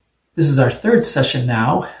This is our third session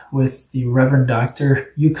now with the Reverend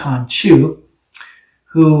Dr. Yucan Chiu,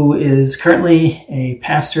 who is currently a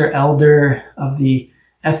pastor elder of the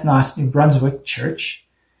Ethnos New Brunswick Church.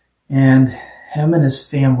 And him and his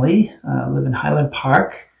family live in Highland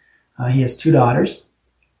Park. He has 2 daughters.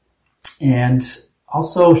 And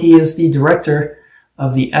also he is the director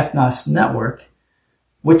of the Ethnos Network,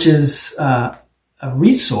 which is a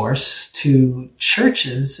resource to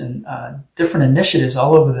churches and different initiatives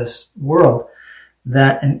all over this world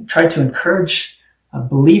that try to encourage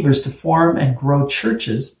believers to form and grow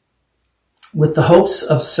churches with the hopes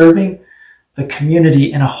of serving the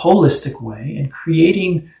community in a holistic way and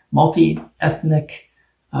creating multi-ethnic,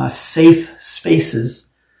 safe spaces.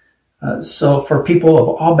 So for people of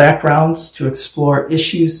all backgrounds to explore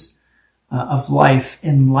issues of life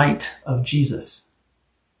in light of Jesus.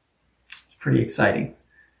 It's pretty exciting.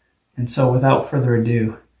 And so without further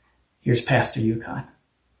ado, here's Pastor Yucan.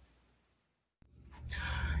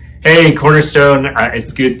 Hey, Cornerstone.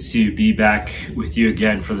 It's good to be back with you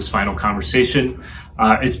again for this final conversation.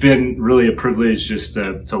 It's been really a privilege just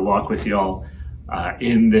to walk with y'all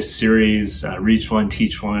in this series, Reach One,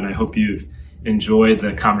 Teach One. I hope you've enjoyed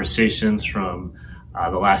the conversations from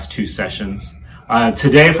the last 2 sessions.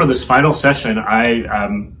 Today for this final session, I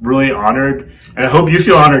am really honored, and I hope you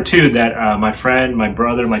feel honored too, that my friend, my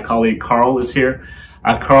brother, my colleague Carl is here.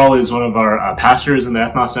 Carl is one of our pastors in the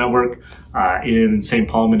Ethnos Network in St.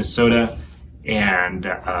 Paul, Minnesota, and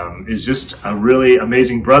is just a really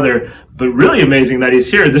amazing brother, but really amazing that he's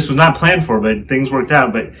here. This was not planned for, but things worked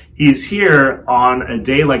out. But he's here on a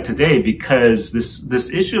day like today because this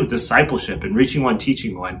issue of discipleship and reaching one,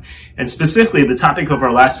 teaching one, and specifically the topic of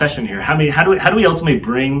our last session here. How do we ultimately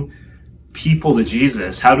bring people to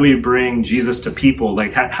Jesus? How do we bring Jesus to people?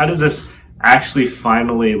 Like, how does this actually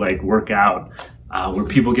finally work out? Where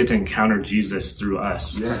people get to encounter Jesus through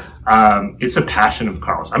us. Yeah. It's a passion of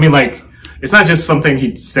Carl's. I mean, it's not just something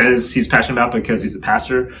he says he's passionate about because he's a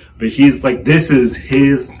pastor, but he's this is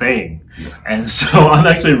his thing. Yeah. And so I'm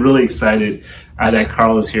actually really excited that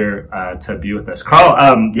Carl is here to be with us. Carl,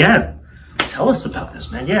 tell us about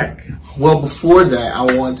this, man. Yeah. Well, before that,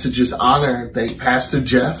 I want to just honor and thank Pastor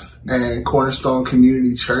Jeff and Cornerstone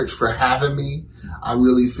Community Church for having me. I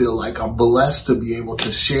really feel like I'm blessed to be able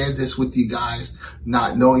to share this with you guys,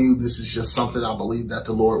 not knowing you. This is just something I believe that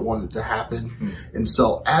the Lord wanted to happen. And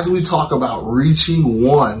so as we talk about reaching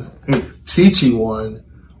one, teaching one,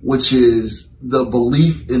 which is the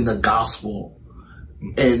belief in the gospel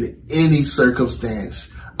in any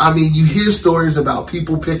circumstance. I mean, you hear stories about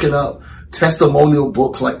people picking up testimonial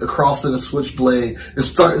books like The Cross and the Switchblade and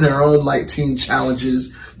starting their own teen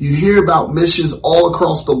challenges. You hear about missions all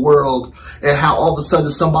across the world and how all of a sudden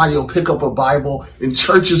somebody will pick up a Bible and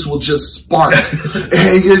churches will just spark.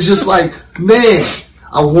 And you're just like, man,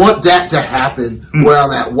 I want that to happen where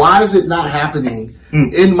I'm at. Why is it not happening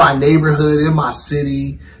in my neighborhood, in my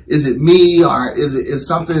city? Is it me or is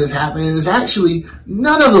something that's happening? It's actually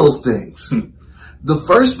none of those things. The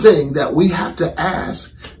first thing that we have to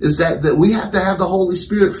ask is that we have to have the Holy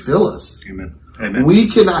Spirit fill us. Amen. Amen. We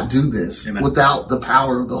cannot do this Amen. Without the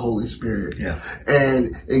power of the Holy Spirit. Yeah.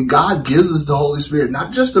 And God gives us the Holy Spirit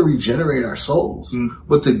not just to regenerate our souls,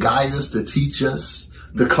 but to guide us, to teach us,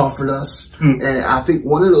 to comfort us. And I think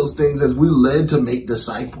one of those things as we led to make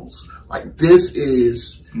disciples, this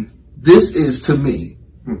is to me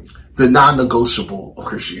the non-negotiable of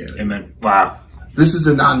Christianity. Amen. Wow. This is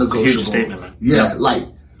the non-negotiable. Huge statement, man. Yeah,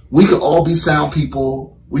 we could all be sound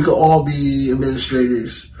people. We could all be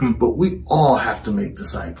administrators, but we all have to make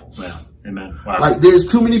disciples. Yeah. Amen. Wow. There's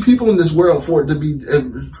too many people in this world for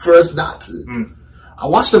for us not to. I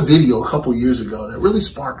watched a video a couple years ago that really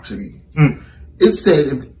sparked to me. It said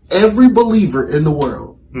if every believer in the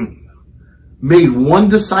world made one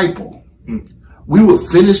disciple, we would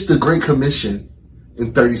finish the Great Commission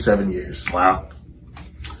in 37 years. Wow.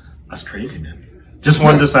 That's crazy, man. Just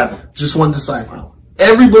one disciple. Just one disciple. Wow.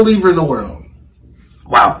 Every believer in the world.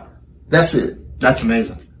 Wow. That's it. That's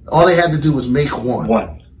amazing. All they had to do was make one.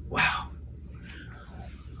 One. Wow.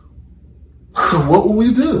 So what will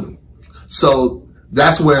we do? So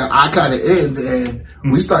that's where I kind of end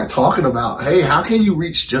and we start talking about, hey, how can you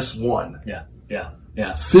reach just one? Yeah.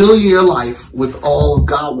 Fill your life with all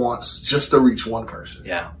God wants just to reach one person.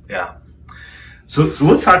 Yeah. So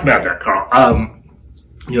let's talk about that, Carl.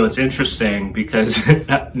 It's interesting because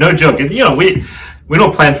no joke, and we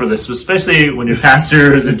don't plan for this, especially when your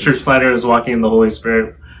pastors and church planners walking in the Holy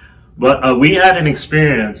Spirit. But we had an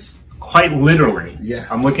experience quite literally. Yeah.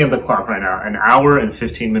 I'm looking at the clock right now, an hour and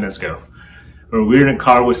 15 minutes ago, where we were in a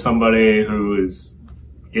car with somebody who is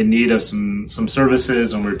in need of some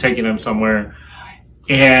services, and we were taking them somewhere.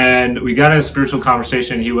 And we got in a spiritual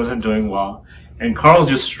conversation. He wasn't doing well. And Carl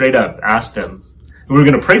just straight up asked him, and we were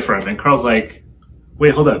going to pray for him. And Carl's like,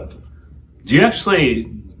 wait, hold up. Do you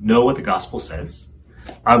actually know what the gospel says?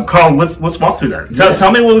 Carl, let's walk through that.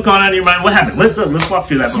 Tell me what was going on in your mind. What happened? Let's walk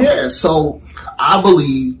through that moment. Yeah, so I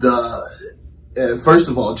believe first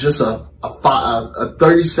of all, just a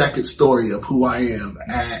 30-second story of who I am.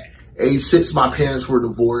 At age 6, my parents were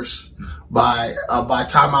divorced. By the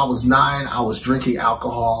time I was 9, I was drinking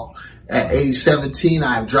alcohol. At age 17,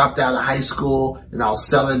 I had dropped out of high school and I was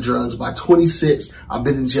selling drugs. By 26, I've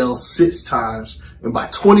been in jail 6 times. And by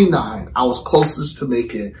 29, I was closest to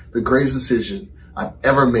making the greatest decision I've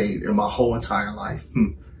ever made in my whole entire life.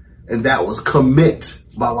 And that was commit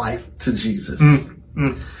my life to Jesus.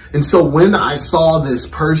 And so when I saw this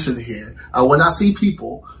person here, when I see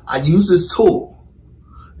people, I use this tool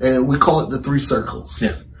and we call it the 3 circles.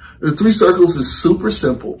 Yeah. The 3 circles is super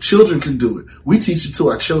simple. Children can do it. We teach it to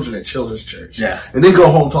our children at children's church. Yeah. And they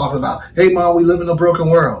go home talking about, hey, Mom, we live in a broken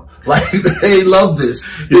world. Like, they love this.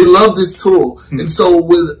 They love this tool. And so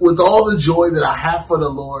with all the joy that I have for the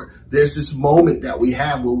Lord, there's this moment that we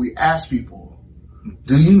have where we ask people,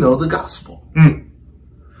 do you know the gospel?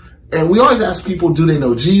 And we always ask people, do they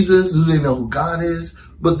know Jesus? Do they know who God is?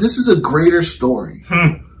 But this is a greater story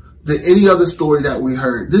than any other story that we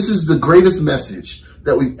heard. This is the greatest message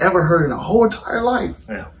that we've ever heard in our whole entire life.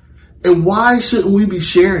 Yeah. And why shouldn't we be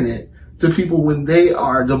sharing it to people when they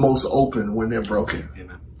are the most open, when they're broken?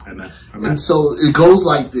 Amen. Amen. Amen. And so it goes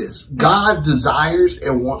like this. God desires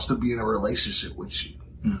and wants to be in a relationship with you,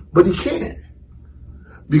 but he can't,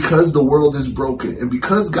 because the world is broken. And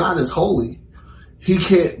because God is holy, he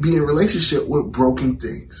can't be in a relationship with broken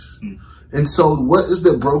things. And so what is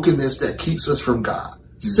the brokenness that keeps us from God?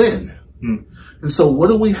 Sin. And so what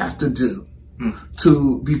do we have to do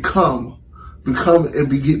to become and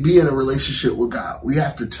be in a relationship with God? We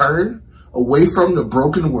have to turn away from the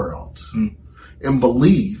broken world and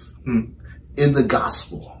believe in the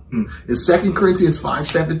gospel. In 2 Corinthians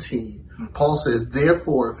 5:17, Paul says,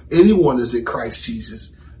 therefore, if anyone is in Christ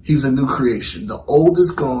Jesus, he's a new creation. The old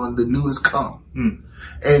is gone, the new has come.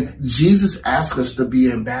 And Jesus asked us to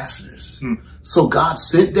be ambassadors. So God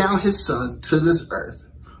sent down his son to this earth,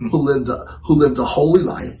 who lived a holy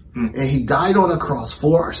life, and he died on a cross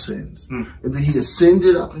for our sins. And then he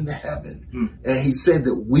ascended up into heaven, and he said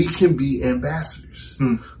that we can be ambassadors.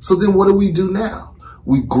 So then what do we do now?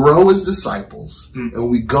 We grow as disciples, and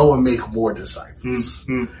we go and make more disciples.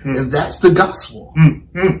 And that's the gospel.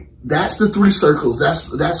 That's the 3 circles.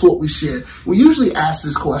 That's what we share. We usually ask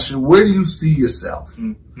this question, where do you see yourself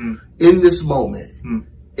in this moment?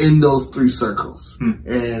 In those 3 circles.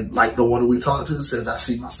 And like the one we talked to says, I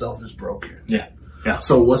see myself as broken. Yeah. Yeah.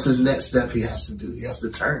 So what's his next step he has to do? He has to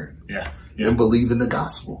turn. Yeah. And believe in the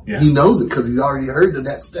gospel. Yeah. He knows it because he's already heard the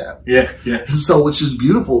next step. Yeah. Yeah. So which is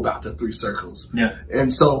beautiful about the 3 circles. Yeah.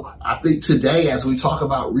 And so I think today, as we talk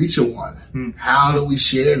about reaching one, how do we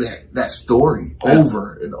share that story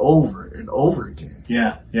over and over and over again?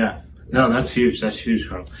 Yeah. Yeah. No, that's huge. That's huge,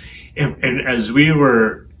 Carl. And as we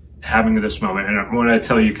were having this moment, and I want to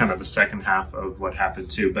tell you kind of the second half of what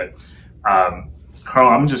happened too, but Carl,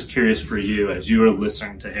 I'm just curious for you, as you were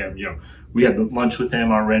listening to him, we had lunch with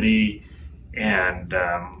him already, and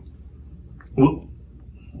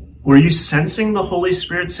were you sensing the Holy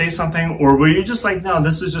Spirit say something, or were you just like, no,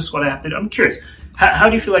 this is just what I have to do? I'm curious. How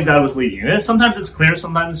do you feel like God was leading you? Sometimes it's clear,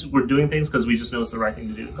 sometimes we're doing things because we just know it's the right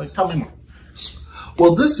thing to do. Like, tell me more.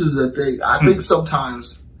 Well, this is the thing. I think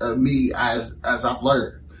sometimes me, as I've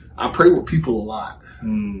learned, I pray with people a lot.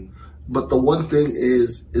 But the one thing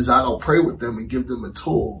is I don't pray with them and give them a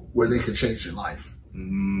tool where they can change their life.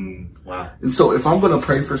 Wow. And so if I'm going to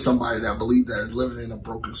pray for somebody that I believe that is living in a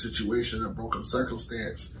broken situation, a broken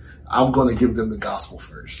circumstance, I'm going to give them the gospel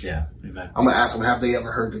first. Yeah. Amen. I'm going to ask them, have they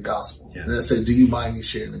ever heard the gospel? Yeah. And I said, do you mind me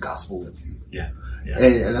sharing the gospel with you? Yeah.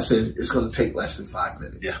 Yeah. And I said, it's going to take less than 5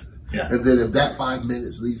 minutes. Yeah. Yeah. And then if that 5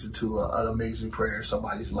 minutes leads into an amazing prayer,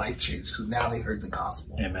 somebody's life changed because now they heard the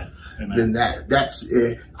gospel. Amen. Amen. Then that's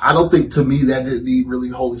it. I don't think, to me, that didn't need really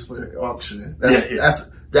Holy Spirit unctioning.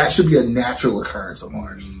 That should be a natural occurrence of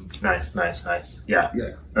ours. Nice. Yeah.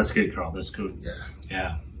 That's good, Carl. That's good.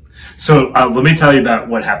 Yeah. So let me tell you about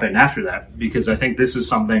what happened after that, because I think this is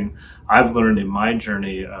something I've learned in my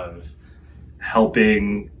journey of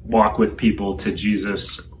helping walk with people to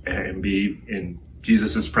Jesus and be in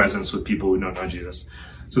Jesus' presence with people who don't know Jesus.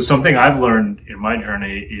 So something I've learned in my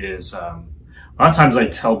journey is a lot of times I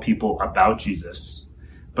tell people about Jesus,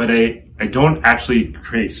 but I don't actually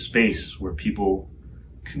create space where people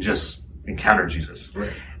can just encounter Jesus.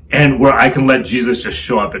 Right. And where I can let Jesus just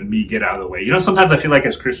show up and me get out of the way. Sometimes I feel like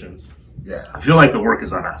as Christians, Yeah. I feel like the work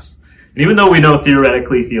is on us. And even though we know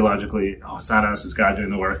theoretically, theologically, it's not us, it's God doing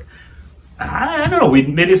the work. I don't know. We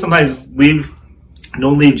maybe sometimes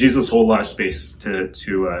don't leave Jesus a whole lot of space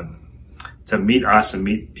to meet us and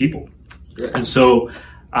meet people. Yeah. And so,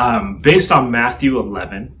 based on Matthew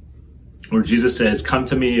 11, where Jesus says, "Come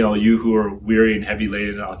to me, all you who are weary and heavy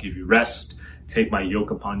laden, and I'll give you rest. Take my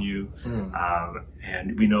yoke upon you."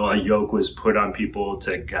 And we know a yoke was put on people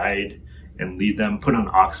to guide and lead them, put on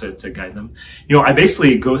oxen to guide them. I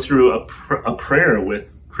basically go through a prayer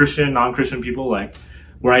with Christian, non-Christian people,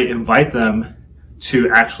 where I invite them to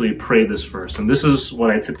actually pray this verse. And this is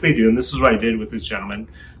what I typically do, and this is what I did with this gentleman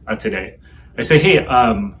today. I say, hey,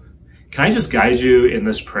 can I just guide you in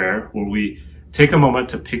this prayer where we take a moment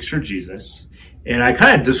to picture Jesus? And I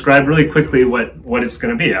kind of describe really quickly what it's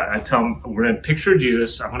going to be. I tell them, we're going to picture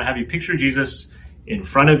Jesus. I'm going to have you picture Jesus in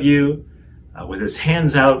front of you with his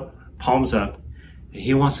hands out, palms up. And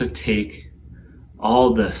he wants to take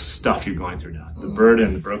all the stuff you're going through now, the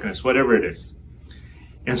burden, the brokenness, whatever it is.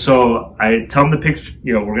 And so I tell them to picture,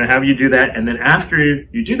 we're going to have you do that. And then after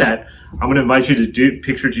you do that, I'm going to invite you to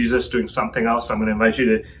picture Jesus doing something else. I'm going to invite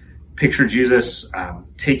you to picture Jesus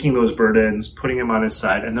taking those burdens, putting him on his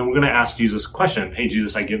side. And then we're going to ask Jesus a question. Hey,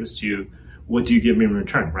 Jesus, I give this to you. What do you give me in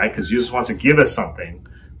return? Right? Because Jesus wants to give us something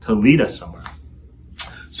to lead us somewhere.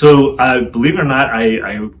 So believe it or not,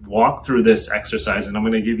 I walk through this exercise, and I'm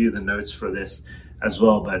going to give you the notes for this as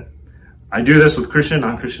well. But I do this with Christian,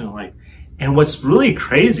 non-Christian alike. And what's really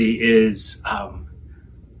crazy is,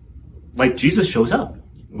 Jesus shows up.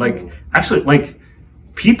 Actually,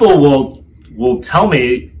 people will tell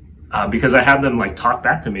me, because I have them talk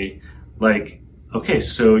back to me, okay,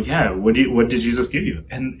 so yeah, what did Jesus give you?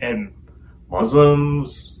 And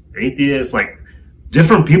Muslims, atheists,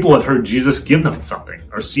 different people have heard Jesus give them something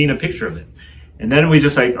or seen a picture of it. And then we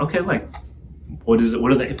just okay, what is it?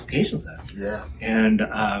 What are the implications of that? Yeah.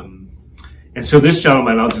 And so this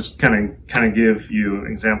gentleman, I'll just kind of give you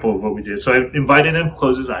an example of what we did. So I invited him,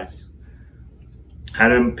 close his eyes,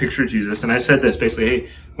 had him picture Jesus, and I said this basically, hey,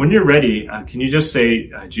 when you're ready, can you just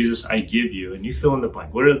say, Jesus, I give you, and you fill in the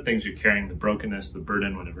blank. What are the things you're carrying, the brokenness, the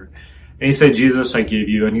burden, whatever. And he said, Jesus, I give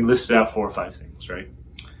you, and he listed out 4 or 5 things, right?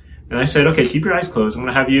 And I said, okay, keep your eyes closed. I'm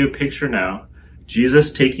going to have you picture now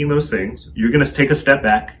Jesus taking those things. You're going to take a step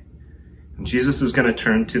back, and Jesus is going to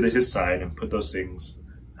turn to his side and put those things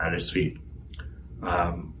at his feet.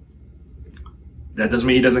 That doesn't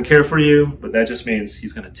mean he doesn't care for you, but that just means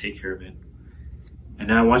he's going to take care of it. And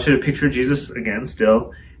now I want you to picture Jesus again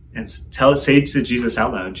still, and say to Jesus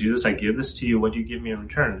out loud, Jesus, I give this to you. What do you give me in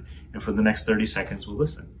return? And for the next 30 seconds, we'll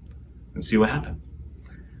listen and see what happens.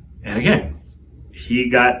 And again, he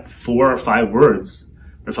got 4 or 5 words.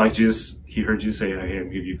 It's like he heard you say, I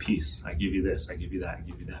give you peace. I give you this. I give you that. I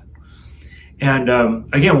give you that. And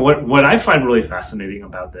again, what I find really fascinating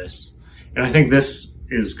about this, and I think this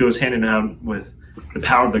goes hand in hand with the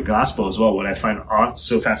power of the gospel as well. What I find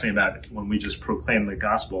so fascinating about it when we just proclaim the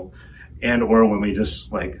gospel and or when we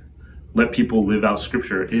just let people live out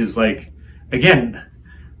scripture is again,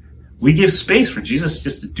 we give space for Jesus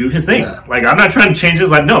just to do his thing. Yeah. I'm not trying to change his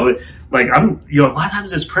life. No, a lot of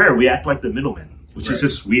times in prayer, we act like the middleman, which is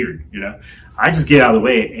just weird. I just get out of the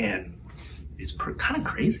way, and it's kind of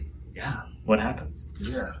crazy. Yeah. What happens?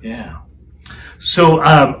 Yeah. Yeah. So,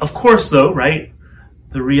 of course, though, right,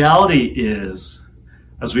 the reality is,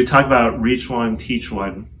 as we talk about reach one, teach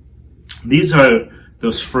one, these are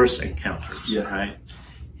those first encounters, right?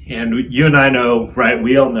 And you and I know, right,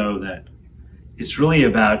 we all know that it's really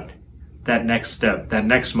about that next step, that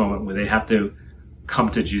next moment where they have to come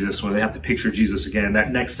to Jesus, where they have to picture Jesus again,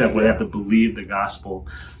 that next step where they have to believe the gospel.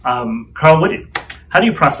 Carl, how do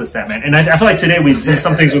you process that, man? And I feel like today we did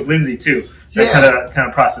some things with Lindsay too. That kind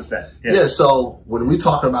of process that. Yeah. So when we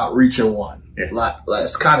talk about reaching one,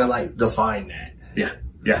 let's kind of define that. Yeah.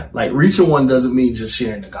 Yeah. Reaching one doesn't mean just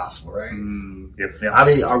sharing the gospel, right? Yep. I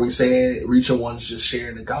mean, are we saying reaching one is just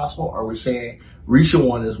sharing the gospel? Are we saying reaching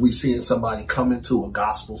one is we seeing somebody come into a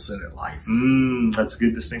gospel-centered life? That's a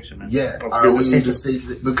good distinction, man. Yeah. Are we in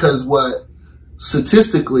distinction? Because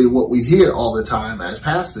statistically, what we hear all the time as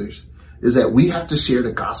pastors is that we have to share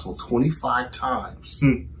the gospel 25 times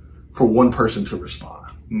for one person to respond.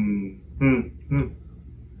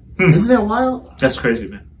 Isn't that wild? That's crazy,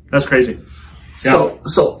 man. That's crazy. Yeah.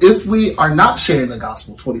 So if we are not sharing the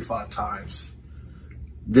gospel 25 times,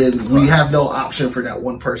 then we have no option for that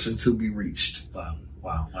one person to be reached.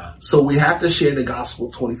 Wow. So we have to share the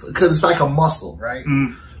gospel 25, because it's like a muscle, right?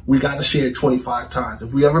 we got to share it 25 times.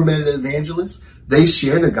 If we ever met an evangelist, they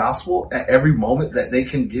share the gospel at every moment that they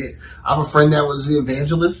can get. I have a friend that was an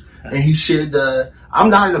evangelist, and he shared I'm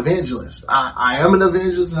not an evangelist. I am an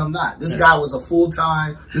evangelist, and I'm not. This guy was a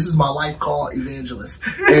full-time, this is my life call evangelist.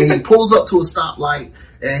 And he pulls up to a stoplight,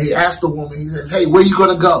 and he asked the woman, he says, hey, where you going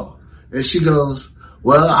to go? And she goes,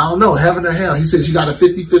 well, I don't know, heaven or hell. He says, you got a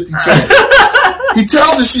 50-50 chance. He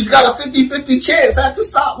tells her she's got a 50-50 chance at the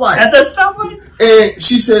stoplight. At the stoplight? And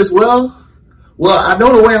she says, well, I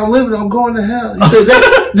know the way I'm living, I'm going to hell. He said,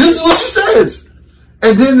 this is what she says.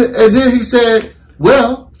 And then he said,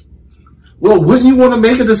 well, wouldn't you want to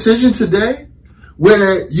make a decision today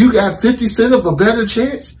where you got 50 cents of a better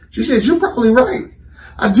chance? She said, you're probably right.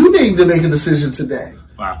 I do need to make a decision today.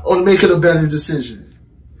 Wow. On making a better decision.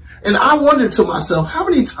 And I wondered to myself, how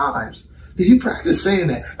many times did he practice saying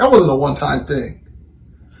that? That wasn't a one-time thing.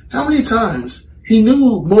 How many times he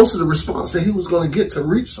knew most of the response that he was going to get to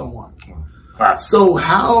reach someone? Wow. So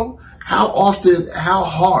how often, how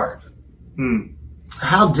hard,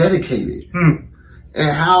 how dedicated,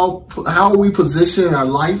 and how are we positioning our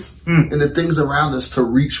life and the things around us to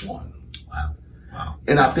reach one? Wow.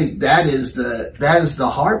 And I think that is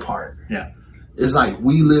the hard part. Yeah. It's like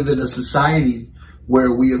we live in a society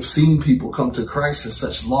where we have seen people come to Christ in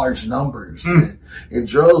such large numbers and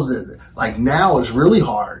droves that like now it's really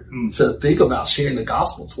hard to think about sharing the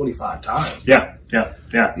gospel 25 times. Yeah.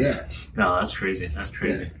 No, that's crazy.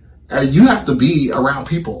 Yeah. And you have to be around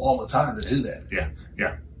people all the time to do that.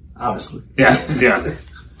 Yeah. Obviously. Yeah.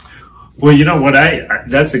 Well, you know what?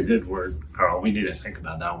 That's a good word, Carl. We need to think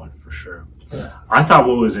about that one for sure. Yeah. I thought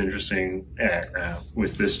what was interesting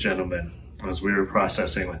with this gentleman as we were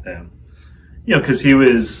processing with him, you know, because he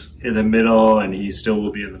was in the middle and he still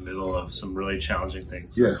will be in the middle of some really challenging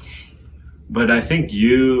things. Yeah. But I think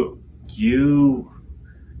you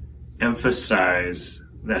emphasize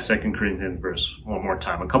that 2 Corinthians verse one more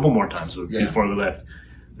time, a couple more times before we left,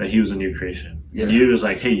 that he was a new creation. Yeah. And you was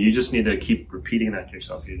like, hey, you just need to keep repeating that to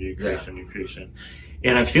yourself. You're a new creation, new creation.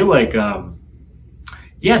 And I feel like, there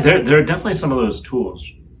are definitely some of those tools,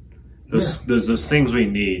 those things we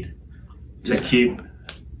need to keep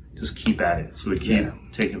at it. So we keep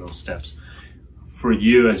taking those steps. For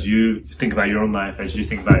you, as you think about your own life, as you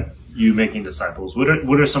think about you making disciples, what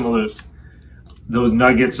are some of those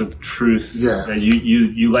nuggets of truth that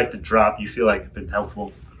you like to drop, you feel like have been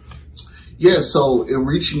helpful? Yeah, so in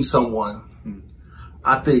reaching someone,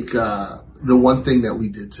 I think the one thing that we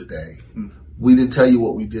did today, we didn't tell you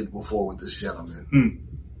what we did before with this gentleman.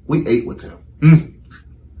 We ate with him.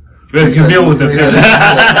 We had a good meal with him.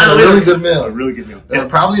 A really good meal. A really good meal.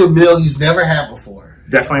 Probably a meal he's never had before.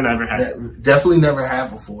 Definitely never had. Definitely never had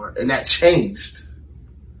before. And that changed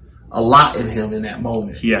a lot in him in that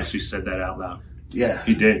moment. He actually said that out loud. Yeah.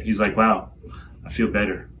 He did. He's like, wow, I feel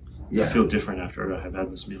better. Yeah. I feel different after I have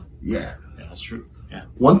had this meal. Yeah. Yeah, that's true. Yeah.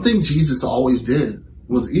 One thing Jesus always did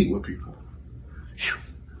was eat with people.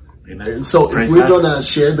 Amen. And so if we're going to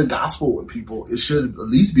share the gospel with people, it should at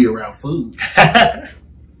least be around food.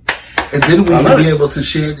 And then we can be able to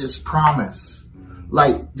share this promise.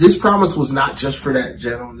 Like, this promise was not just for that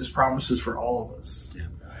gentleman. This promise is for all of us. Yeah.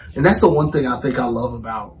 And that's the one thing I think I love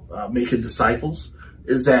about making disciples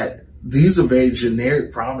is that these are very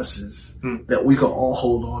generic promises that we can all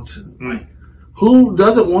hold on to. Like, who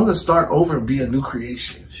doesn't want to start over and be a new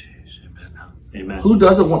creation? Amen. Who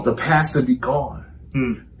doesn't want the past to be gone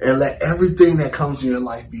and let everything that comes in your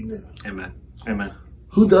life be new? Amen.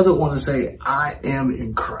 Who doesn't want to say, I am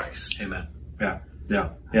in Christ? Amen. Yeah.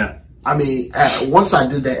 I mean, once I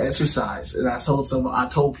did that exercise and I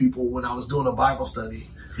told people when I was doing a Bible study,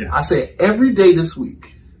 I said, every day this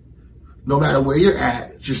week, no matter where you're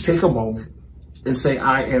at, just take a moment and say,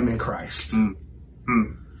 I am in Christ.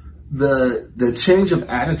 The change of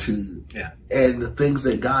attitude and the things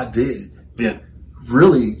that God did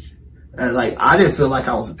really, like, I didn't feel like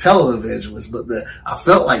I was a televangelist, but I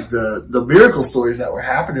felt like the miracle stories that were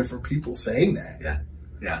happening for people saying that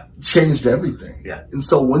changed everything. Yeah. And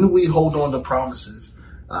so when we hold on to promises,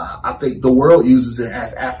 I think the world uses it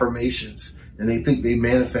as affirmations and they think they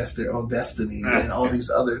manifest their own destiny and all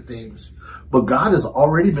these other things. But God has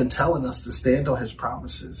already been telling us to stand on his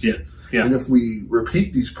promises. Yeah. And if we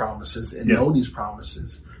repeat these promises and know these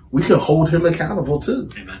promises, we can hold him accountable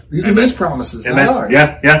too. Amen. These are his promises, not ours.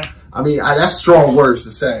 Yeah. I mean, that's strong words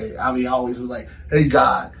to say. I mean, I always was like, hey,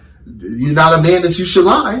 God, you're not a man that you should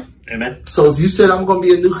lie. Amen. So if you said I'm going to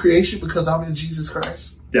be a new creation because I'm in Jesus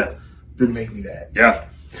Christ, then make me that. Yeah.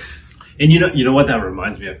 And you know what that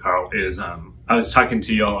reminds me of, Carl, is I was talking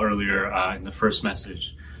to y'all earlier in the first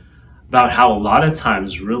message about how a lot of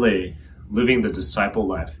times really living the disciple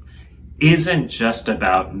life isn't just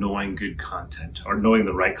about knowing good content or knowing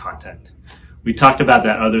the right content. We talked about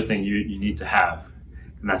that other thing you need to have,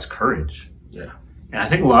 and that's courage. Yeah. And I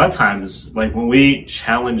think a lot of times, like when we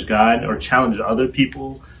challenge God or challenge other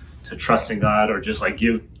people to trust in God, or just like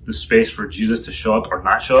give the space for Jesus to show up or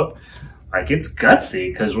not show up, like it's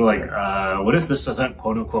gutsy because we're like, what if this doesn't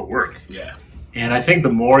quote unquote work? Yeah. And I think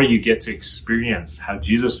the more you get to experience how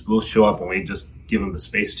Jesus will show up when we just give him the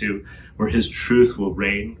space to, where his truth will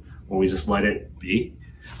reign when we just let it be,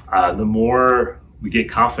 the more we get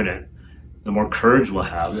confident, the more courage we'll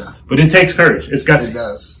have. Yeah. But it takes courage. It's gutsy. It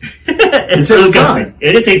does. It's really gutsy.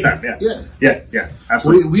 It takes time. Yeah. Yeah. Yeah. Yeah.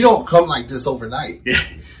 Absolutely. We don't come like this overnight. Yeah.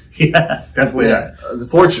 Yeah. Definitely. Yeah.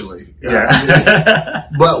 Unfortunately. Yeah. I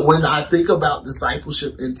mean, but when I think about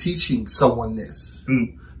discipleship and teaching someone this,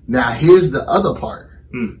 now here's the other part.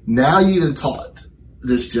 Now you done taught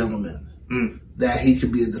this gentleman that he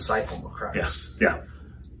could be a disciple of Christ. Yeah. Yeah.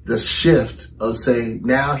 The shift of saying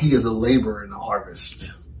now he is a laborer in the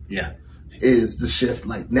harvest. Yeah. Is the shift.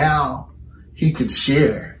 Like now he could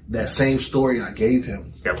share that same story I gave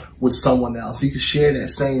him with someone else. He could share that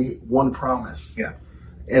same one promise. Yeah.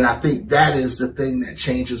 And I think that is the thing that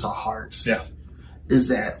changes our hearts. Yeah. Is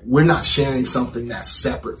that we're not sharing something that's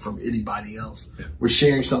separate from anybody else. Yeah. We're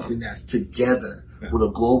sharing something that's together with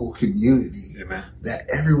a global community that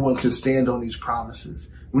everyone can stand on these promises.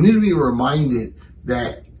 We need to be reminded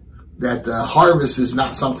that the harvest is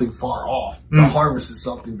not something far off. The harvest is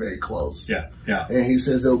something very close. Yeah, yeah. And he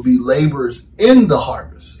says there will be laborers in the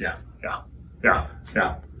harvest. Yeah, yeah, yeah,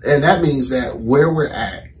 yeah. And that means that where we're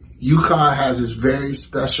at, Yucan has this very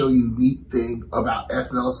special, unique thing about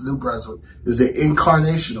FNLS New Brunswick is that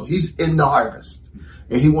incarnational. He's in the harvest.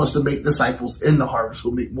 And he wants to make disciples in the harvest.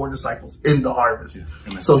 He'll make more disciples in the harvest.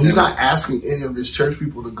 Yeah. So he's not asking any of his church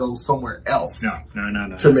people to go somewhere else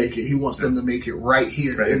to make it. He wants them to make it right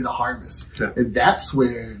here in the harvest. Yeah. And that's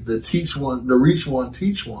where the reach one,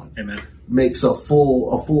 teach one makes a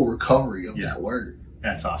full recovery of that word.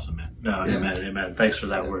 That's awesome, man. No, amen. Thanks for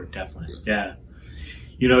that word, definitely. Yeah.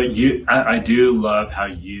 You know, I do love how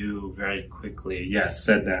you very quickly,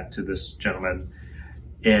 said that to this gentleman.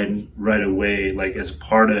 And right away, like as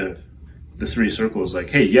part of the three circles, like,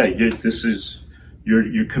 hey, this is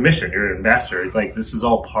your commission, you're an ambassador. Like this is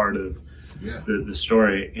all part of the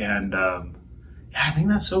story. And I think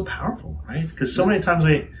that's so powerful, right? Because so many times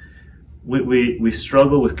we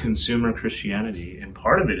struggle with consumer Christianity, and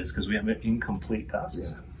part of it is because we have an incomplete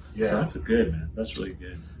gospel. Yeah. So that's good, man. That's really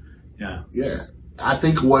good. Yeah. Yeah. I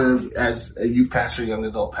think as a youth pastor, young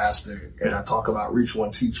adult pastor, and I talk about reach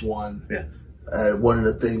one, teach one. Yeah. One of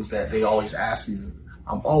the things that they always ask me is,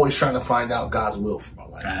 I'm always trying to find out God's will for my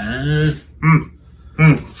life.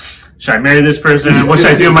 Should I marry this person? What should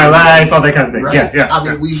I do in my life? All that kind of thing. Right. Yeah. I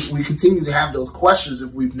mean, we continue to have those questions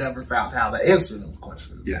if we've never found how to answer those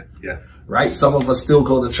questions. Yeah. Right? Some of us still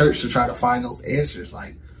go to church to try to find those answers,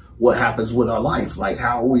 like what happens with our life, like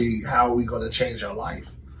how are we going to change our life?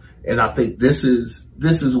 And I think this is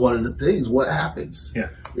one of the things. What happens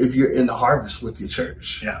if you're in the harvest with your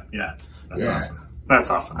church? Yeah. That's awesome. That's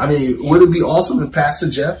awesome. I mean, would it be awesome if Pastor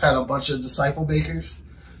Jeff had a bunch of disciple makers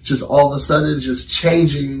just all of a sudden just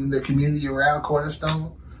changing the community around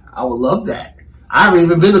Cornerstone? I would love that. I haven't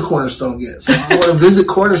even been to Cornerstone yet, so I want to visit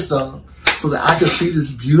Cornerstone so that I can see this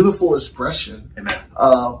beautiful expression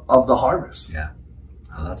of the harvest. Yeah.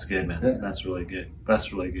 Oh, that's good, man. Yeah. That's really good.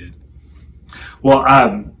 That's really good. Well,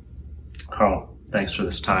 Carl, thanks for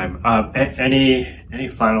this time. Any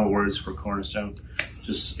final words for Cornerstone?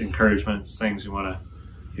 Just encouragements, things you want to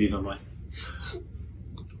leave them with?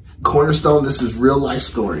 Cornerstone, this is real life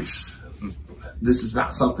stories. This is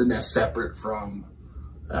not something that's separate from,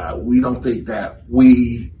 we don't think that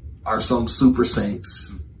we are some super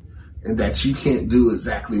saints and that you can't do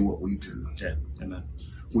exactly what we do. Yeah, amen.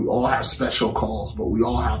 We all have special calls, but we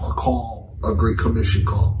all have a call, a Great Commission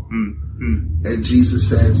call. And Jesus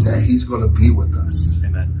says that he's going to be with us.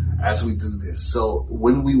 Amen. As we do this. So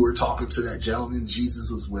when we were talking to that gentleman,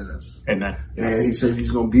 Jesus was with us. Amen. And he says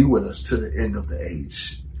he's going to be with us to the end of the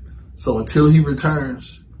age. So until he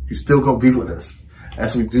returns, he's still going to be with us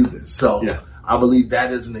as we do this. So I believe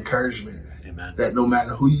that is an encouragement. Amen. That no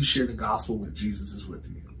matter who you share the gospel with, Jesus is with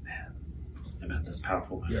you. Amen. That's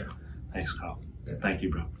powerful, man. Yeah. Thanks, Carl. Yeah. Thank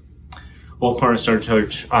you, bro. Well, Cornerstone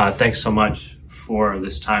Church, thanks so much for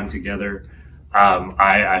this time together.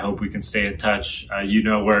 I hope we can stay in touch. You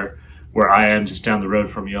know where I am, just down the road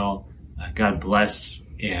from y'all. God bless,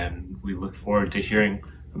 and we look forward to hearing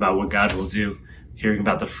about what God will do, hearing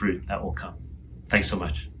about the fruit that will come. Thanks so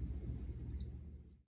much.